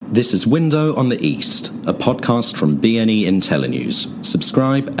This is Window on the East, a podcast from BNE IntelliNews.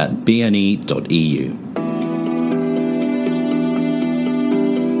 Subscribe at bne.eu.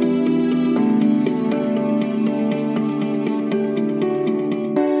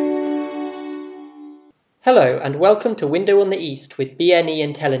 Hello and welcome to Window on the East with BNE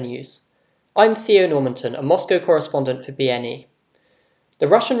IntelliNews. I'm Theo Normanton, a Moscow correspondent for BNE. The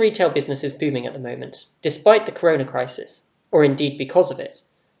Russian retail business is booming at the moment, despite the corona crisis, or indeed because of it.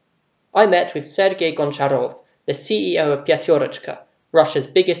 I met with Sergei Goncharov, the CEO of Pyaterochka, Russia's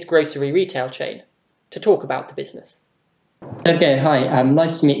biggest grocery retail chain, to talk about the business. Sergei, hi,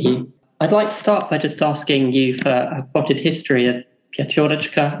 nice to meet you. I'd like to start by just asking you for a potted history of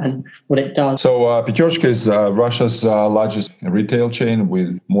Pyaterochka and what it does. So Pyaterochka is Russia's largest retail chain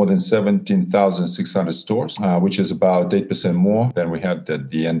with more than 17,600 stores, which is about 8% more than we had at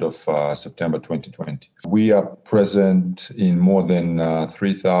the end of September 2020. We are present in more than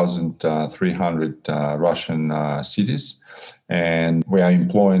 3,300 Russian cities, and we are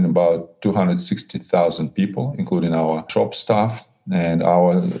employing about 260,000 people, including our shop staff. And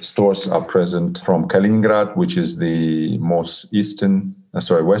our stores are present from Kaliningrad, which is the most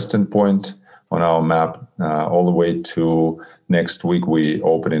western point on our map, all the way to next week we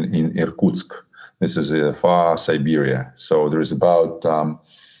open in Irkutsk. This is far Siberia. So there is about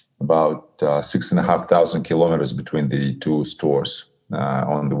 6,500 kilometers between the two stores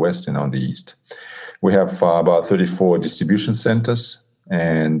on the west and on the east. We have about 34 distribution centers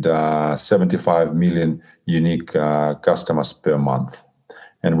and 75 million unique customers per month.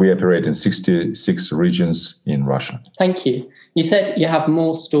 And we operate in 66 regions in Russia. Thank you. You said you have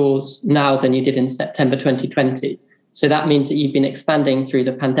more stores now than you did in September 2020. So that means that you've been expanding through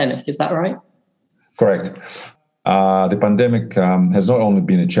the pandemic. Is that right? Correct. The pandemic has not only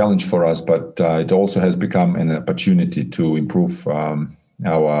been a challenge for us, but it also has become an opportunity to improve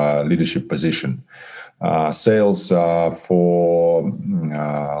our leadership position. Sales for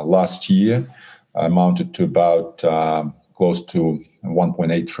last year amounted to about close to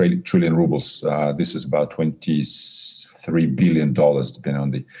 1.8 trillion rubles. This is about $23 billion, depending on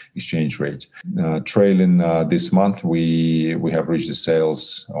the exchange rate. Trailing this month, we have reached the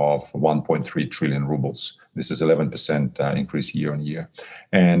sales of 1.3 trillion rubles. This is 11% increase year on year.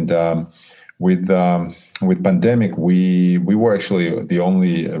 And with pandemic, we were actually the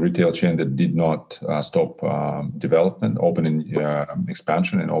only retail chain that did not stop development, opening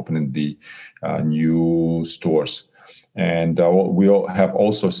expansion, and opening the new stores. And we have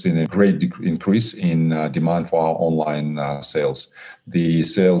also seen a great increase in demand for our online sales. The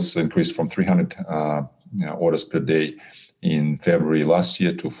sales increased from 300 orders per day in February last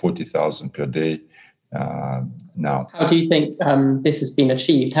year to 40,000 per day now. How do you think this has been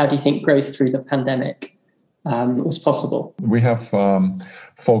achieved? How do you think growth through the pandemic was possible? We have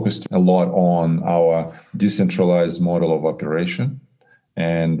focused a lot on our decentralized model of operation,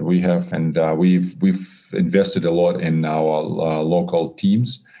 and we've invested a lot in our local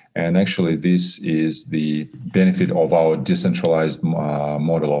teams. And actually, this is the benefit of our decentralized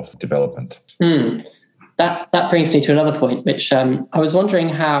model of development. That brings me to another point, which I was wondering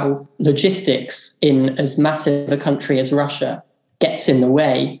how logistics in as massive a country as Russia gets in the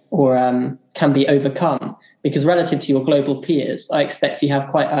way or can be overcome. Because relative to your global peers, I expect you have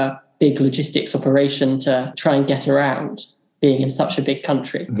quite a big logistics operation to try and get around being in such a big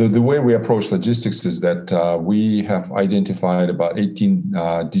country. The way we approach logistics is that we have identified about 18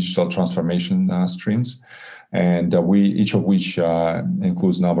 digital transformation streams, and each of which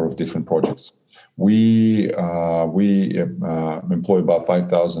includes a number of different projects. We employ about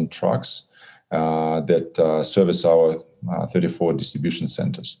 5,000 trucks that service our 34 distribution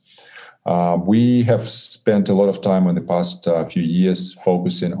centers. We have spent a lot of time in the past few years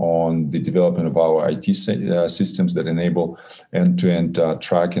focusing on the development of our IT systems that enable end-to-end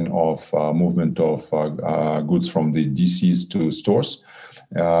tracking of movement of goods from the DCs to stores.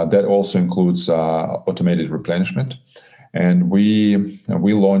 That also includes automated replenishment. And we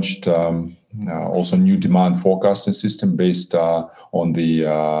launched also new demand forecasting system based on the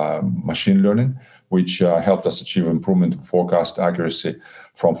machine learning, which helped us achieve improvement in forecast accuracy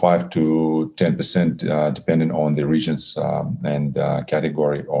from 5 to 10%, depending on the regions and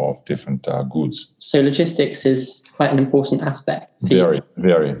category of different goods. So logistics is quite an important aspect. Very.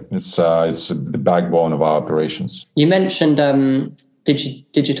 It's the backbone of our operations. You mentioned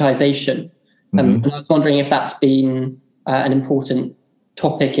digitization, and I was wondering if that's been an important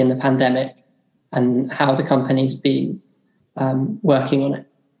topic in the pandemic and how the company's been working on it.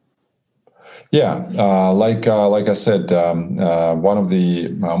 Yeah, like I said, one of the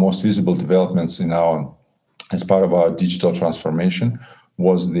most visible developments as part of our digital transformation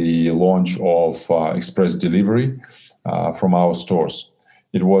was the launch of express delivery from our stores.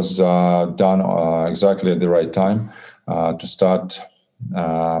 It was done exactly at the right time to start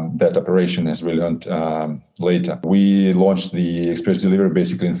that operation, as we learned later. We launched the express delivery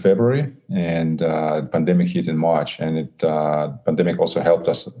basically in February, and the pandemic hit in March. And pandemic also helped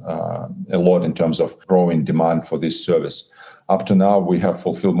us a lot in terms of growing demand for this service. Up to now, we have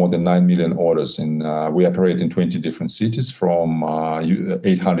fulfilled more than 9 million orders, and we operate in 20 different cities from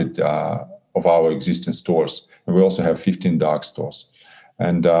 800 of our existing stores. And we also have 15 dark stores.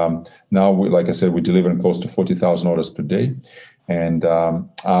 And now, like I said, we're delivering close to 40,000 orders per day. And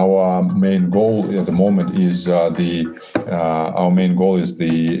our main goal at the moment is the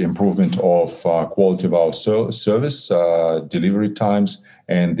improvement of quality of our service, delivery times,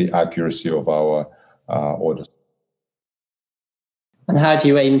 and the accuracy of our orders. And how do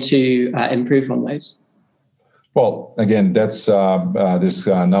you aim to improve on those? Well, again, there's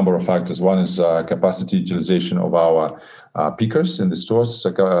a number of factors. One is capacity utilization of our pickers in the stores,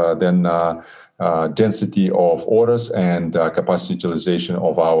 then density of orders and capacity utilization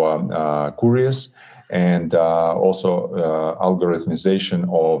of our couriers, and also algorithmization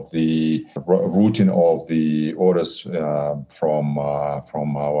of the routing of the orders from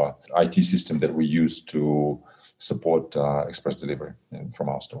our IT system that we use to support express delivery from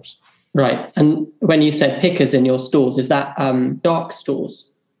our stores. Right. And when you said pickers in your stores, is that dark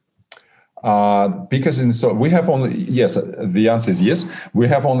stores? Pickers in the store, we have only, yes, the answer is yes. We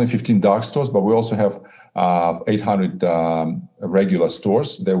have only 15 dark stores, but we also have 800 regular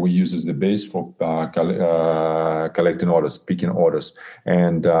stores that we use as the base for collecting orders, picking orders.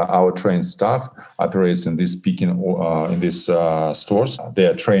 And our trained staff operates in this stores. They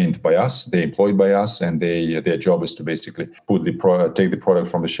are trained by us, they're employed by us, and their job is to basically take the product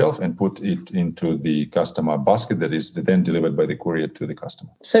from the shelf and put it into the customer basket that is then delivered by the courier to the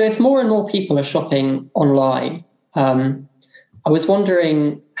customer. So if more and more people are shopping online, I was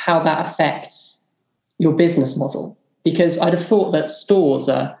wondering how that affects your business model, because I'd have thought that stores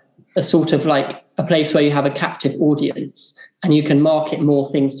are sort of like a place where you have a captive audience and you can market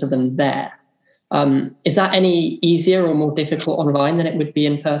more things to them there. Is that any easier or more difficult online than it would be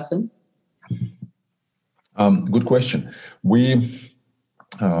in person? Good question. We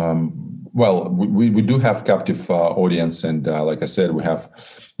do have captive audience, and like I said, we have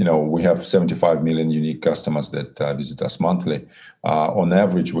 75 million unique customers that visit us monthly. On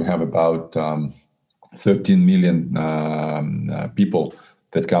average, we have about 13 million people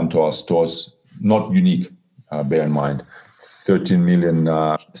that come to our stores, not unique, bear in mind. 13 million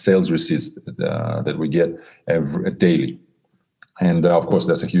sales receipts that we get daily. And of course,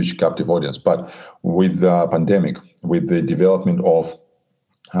 that's a huge captive audience. But with the pandemic, with the development of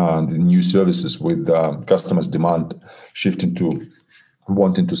the new services, with customers' demand shifting to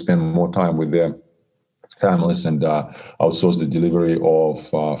wanting to spend more time with their families and outsource the delivery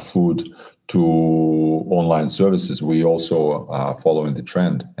of food to online services, we also are following the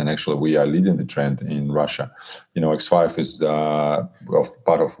trend, and actually we are leading the trend in Russia. X5 is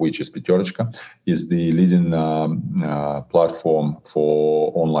part of which is Pyaterochka, is the leading platform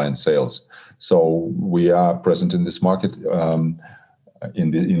for online sales. So we are present in this market,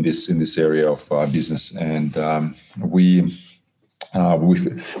 in this area of business, and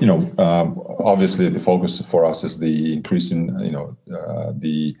obviously the focus for us is the increasing,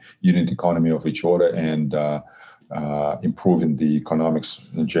 the unit economy of each order and improving the economics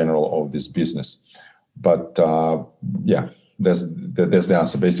in general of this business. But that's the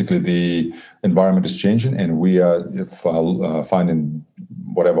answer. Basically, the environment is changing, and we are finding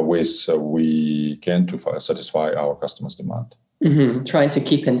whatever ways we can to satisfy our customers' demand. Mm-hmm. Trying to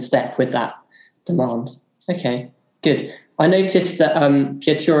keep in step with that demand. Okay, good. I noticed that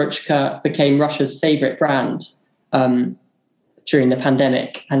Pyaterochka became Russia's favorite brand during the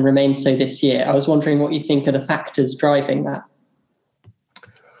pandemic and remains so this year. I was wondering what you think are the factors driving that.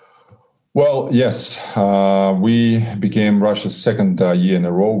 Well, yes, we became Russia's second year in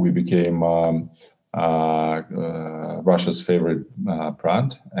a row. We became Russia's favorite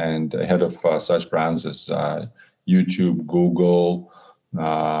brand, and ahead of such brands as YouTube, Google,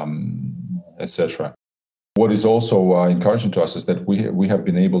 etc. What is also encouraging to us is that we have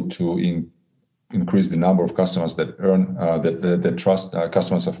been able to increase the number of customers that that trust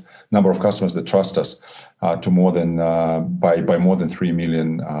number of customers that trust us to more than by more than 3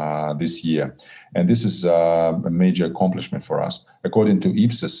 million this year, and this is a major accomplishment for us. According to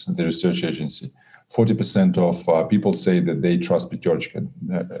Ipsos, the research agency, 40% of people say that they trust Pyaterochka.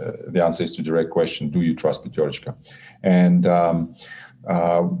 The answer is to direct question: do you trust Pyaterochka? And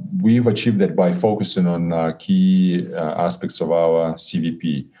We've achieved that by focusing on key aspects of our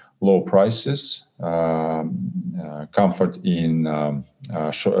CVP: low prices, comfort in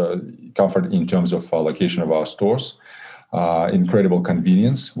terms of location of our stores, incredible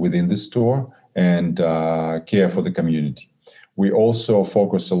convenience within the store, and care for the community. We also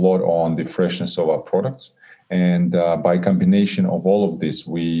focus a lot on the freshness of our products, and by combination of all of this,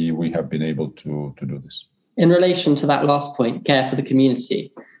 we have been able to do this. In relation to that last point, care for the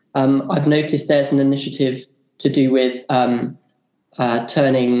community, I've noticed there's an initiative to do with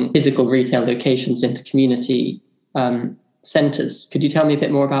turning physical retail locations into community centres. Could you tell me a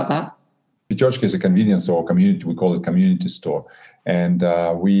bit more about that? Pyaterochka is a convenience store, community. We call it community store, and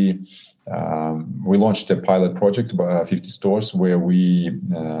we launched a pilot project about 50 stores where we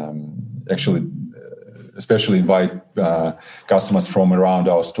actually especially invite customers from around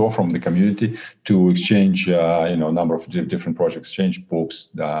our store, from the community, to exchange a number of different projects, exchange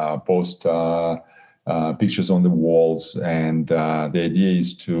books, post pictures on the walls, and the idea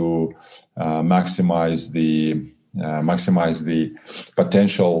is to maximize the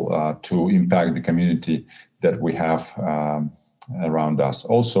potential to impact the community that we have around us.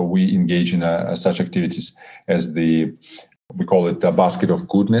 Also, we engage in such activities as we call it a basket of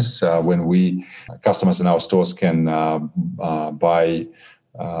goodness, when customers in our stores can buy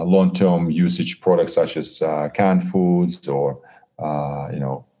long-term usage products such as canned foods or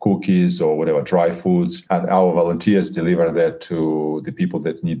cookies or whatever, dry foods, and our volunteers deliver that to the people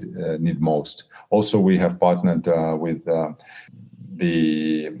that need most. Also, we have partnered with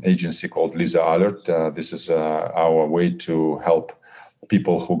the agency called Lisa Alert. This is our way to help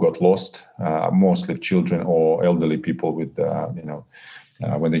people who got lost, mostly children or elderly people with,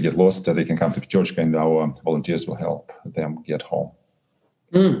 when they get lost, they can come to Pyaterochka and our volunteers will help them get home.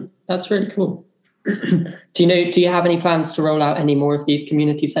 That's really cool. Do you have any plans to roll out any more of these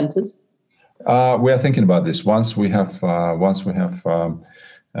community centres? We are thinking about this. Once we have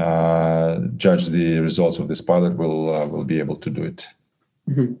judged the results of this pilot, we'll be able to do it.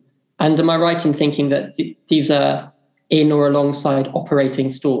 Mm-hmm. And am I right in thinking that these are in or alongside operating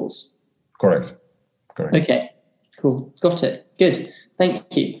stores? Correct. Okay, cool. Got it. Good.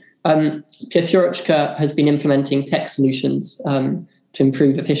 Thank you. Pyaterochka has been implementing tech solutions to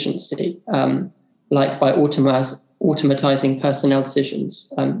improve efficiency, like by automatizing personnel decisions.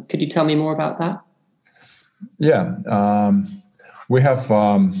 Could you tell me more about that? Yeah, we have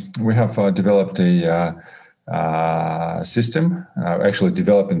developed a system. Actually,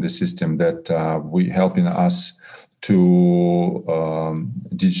 developing the system that we helping us to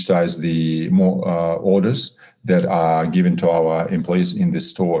digitize the more orders that are given to our employees in the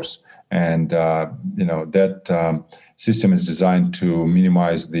stores, and that system is designed to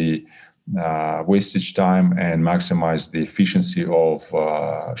minimize the wastage time and maximize the efficiency of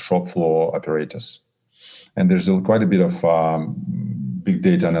shop floor operators. And there's quite a bit of big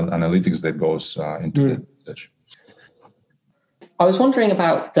data analytics that goes into that research. I was wondering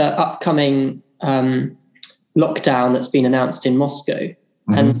about the upcoming lockdown that's been announced in Moscow.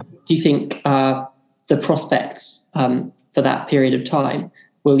 Mm-hmm. And do you think the prospects for that period of time,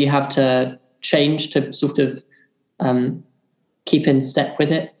 will you have to change to sort of keep in step with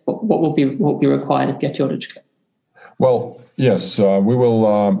it? What will be required of Pyaterochka? Well, yes, we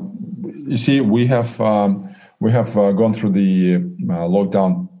will. You see, we have gone through the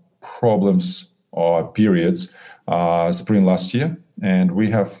lockdown problems or periods spring last year, and we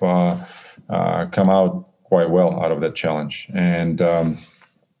have come out quite well out of that challenge. And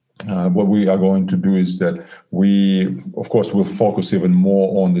what we are going to do is that we, of course, will focus even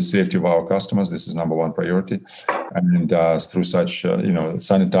more on the safety of our customers. This is number one priority. And through such,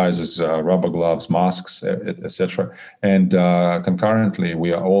 sanitizers, rubber gloves, masks, etc. And concurrently,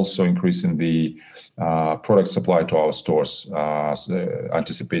 we are also increasing the product supply to our stores,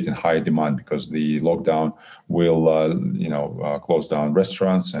 anticipating high demand because the lockdown will, close down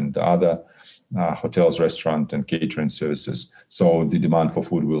restaurants and other hotels, restaurant, and catering services. So the demand for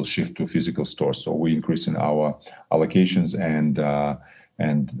food will shift to physical stores. So we're increasing our allocations and the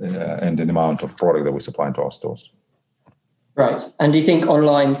amount of product that we supply to our stores. Right. And do you think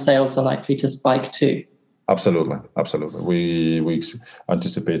online sales are likely to spike too? Absolutely. We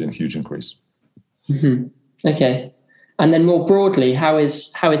anticipate a huge increase. Mm-hmm. Okay. And then more broadly, how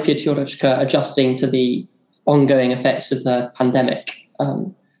is Pyaterochka adjusting to the ongoing effects of the pandemic?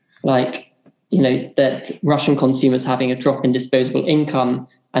 That Russian consumers having a drop in disposable income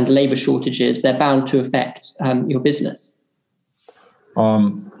and labor shortages, they're bound to affect your business.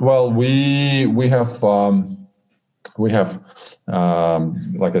 Well, we have,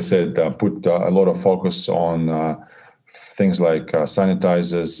 like I said, put a lot of focus on things like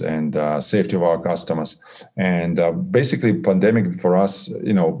sanitizers and safety of our customers. And basically, pandemic for us,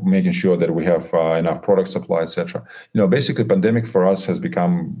 making sure that we have enough product supply, etc. Basically, pandemic for us has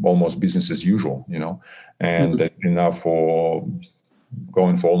become almost business as usual. And it's been now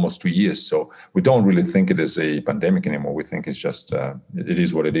going for almost 2 years. So we don't really think it is a pandemic anymore. We think it's just it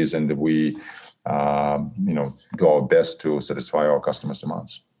is what it is, and we do our best to satisfy our customers'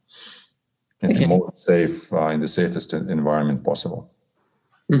 demands in the most safe, in the safest environment possible.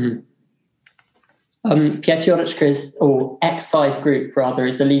 Pyaterochka is, or X5 Group rather,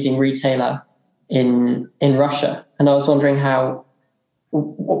 is the leading retailer in Russia, and I was wondering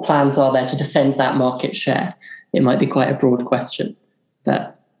what plans are there to defend that market share? It might be quite a broad question,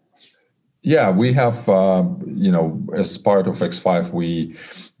 but yeah, we have as part of X5, we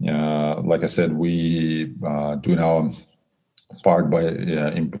like I said, we doing our part by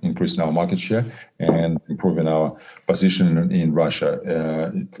increasing our market share and improving our position in Russia.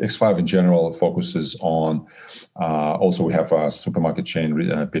 X5 in general focuses on, also we have a supermarket chain,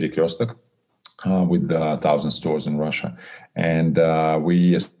 Pyaterochka, with 1,000 stores in Russia. And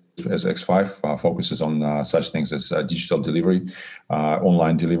we, as X5, focuses on such things as digital delivery,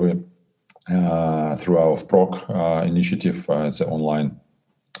 online delivery, through our PROC initiative. It's an online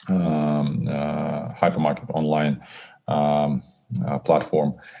hypermarket online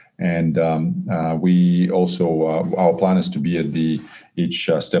platform. And we also, our plan is to be at each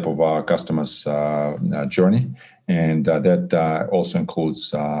step of our customers' journey. And that also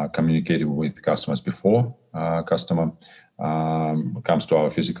includes communicating with customers before customer comes to our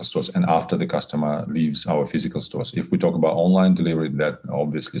physical stores and after the customer leaves our physical stores. If we talk about online delivery, that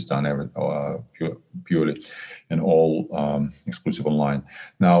obviously is done purely and all exclusive online.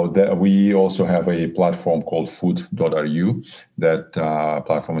 Now, we also have a platform called food.ru. That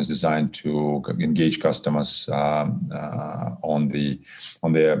platform is designed to engage customers on their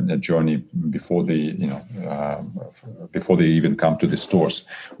journey before they even come to the stores,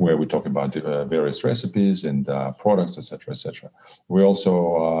 where we talk about various recipes and products, etc., etc. We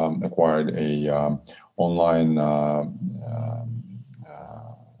also acquired a online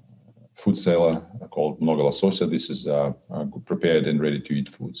food seller called Mnogolososia. This is prepared and ready-to-eat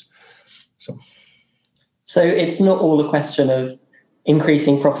foods. So it's not all a question of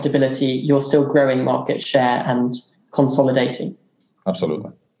increasing profitability. You're still growing market share and consolidating.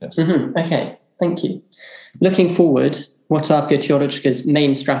 Absolutely, yes. Okay, thank you. Looking forward, what are Pyaterochka's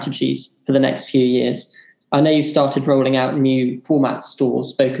main strategies for the next few years? I know you started rolling out new format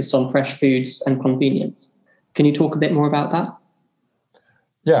stores focused on fresh foods and convenience. Can you talk a bit more about that?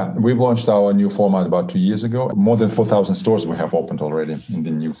 Yeah, we've launched our new format about 2 years ago. More than 4,000 stores we have opened already in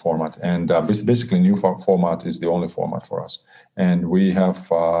the new format. And basically, new format is the only format for us. And we have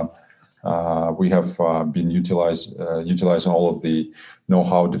been utilizing all of the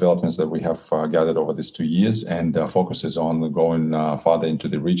know-how developments that we have gathered over these 2 years, and focuses on going farther into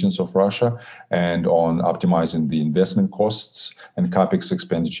the regions of Russia and on optimizing the investment costs and capex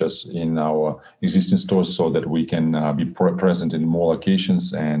expenditures in our existing stores, so that we can be present in more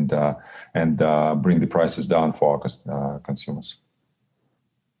locations and bring the prices down for our consumers.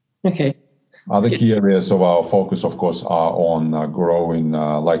 Okay. Other key areas of our focus, of course, are on growing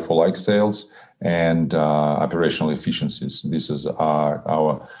like-for-like sales and operational efficiencies. This is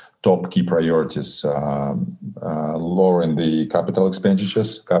our top key priorities: lowering the capital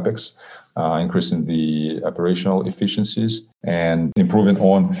expenditures, capex, increasing the operational efficiencies, and improving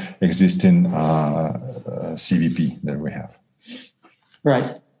on existing CVP that we have.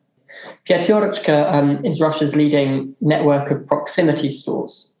 Right. Pyaterochka is Russia's leading network of proximity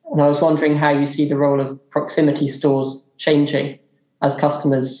stores. And I was wondering how you see the role of proximity stores changing as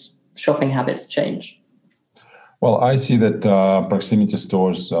customers' shopping habits change. Well, I see that proximity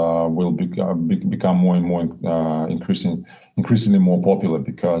stores will become more and more increasingly more popular,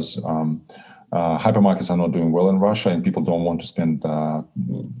 because hypermarkets are not doing well in Russia, and people don't want to spend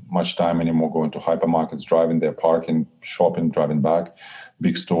much time anymore going to hypermarkets, driving there, parking, shopping, driving back,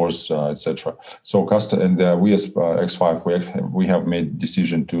 big stores, etc. So, we as X5, we have made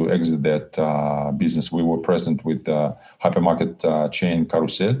decision to exit that business. We were present with hypermarket chain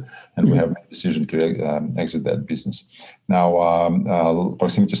Carousel, and we have made decision to exit that business. Now,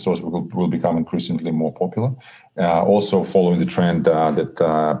 proximity stores will become increasingly more popular. Also, following the trend that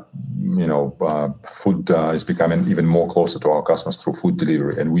food is becoming even more closer to our customers through food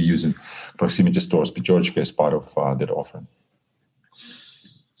delivery, and we're using proximity stores. Pyaterochka is part of that offering.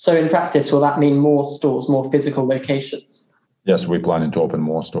 So in practice, will that mean more stores, more physical locations? Yes, we're planning to open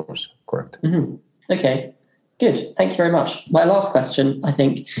more stores, correct. Okay, good. Thank you very much. My last question, I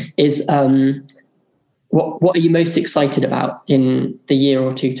think, is What are you most excited about in the year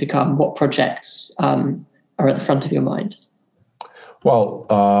or two to come? What projects are at the front of your mind? Well,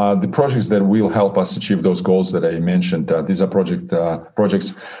 the projects that will help us achieve those goals that I mentioned, these are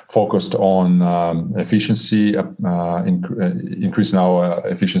projects focused on efficiency, increasing our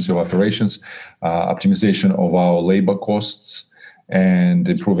efficiency of operations, optimization of our labor costs, and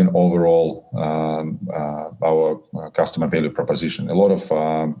improving overall our customer value proposition. A lot of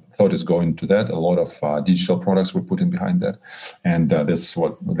thought is going into that. A lot of digital products we're putting behind that, and that's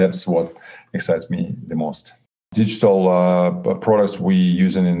what excites me the most. Digital products we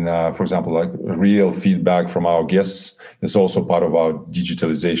using in, for example, like real feedback from our guests is also part of our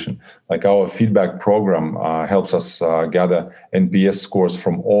digitalization. Like our feedback program helps us gather NPS scores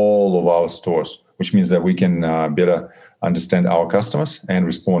from all of our stores, which means that we can better understand our customers and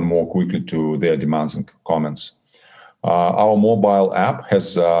respond more quickly to their demands and comments. Our mobile app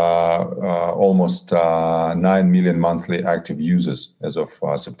has almost 9 million monthly active users as of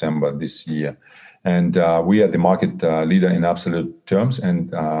September this year. And we are the market leader in absolute terms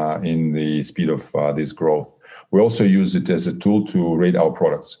and in the speed of this growth. We also use it as a tool to rate our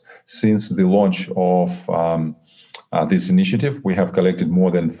products. Since the launch of this initiative, we have collected more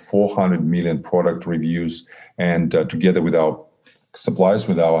than 400 million product reviews, and together with our suppliers,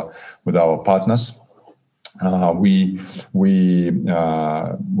 with our partners, we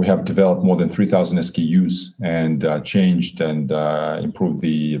have developed more than 3,000 SKUs and changed and improved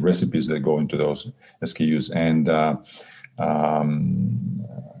the recipes that go into those SKUs. And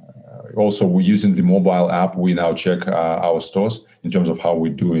also, we're using the mobile app. We now check our stores in terms of how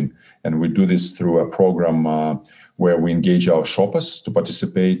we're doing, and we do this through a program where we engage our shoppers to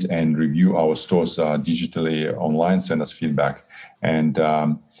participate and review our stores digitally online, send us feedback, and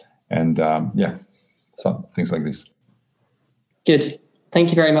some things like this. Good. Thank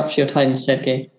you very much for your time, Sergei.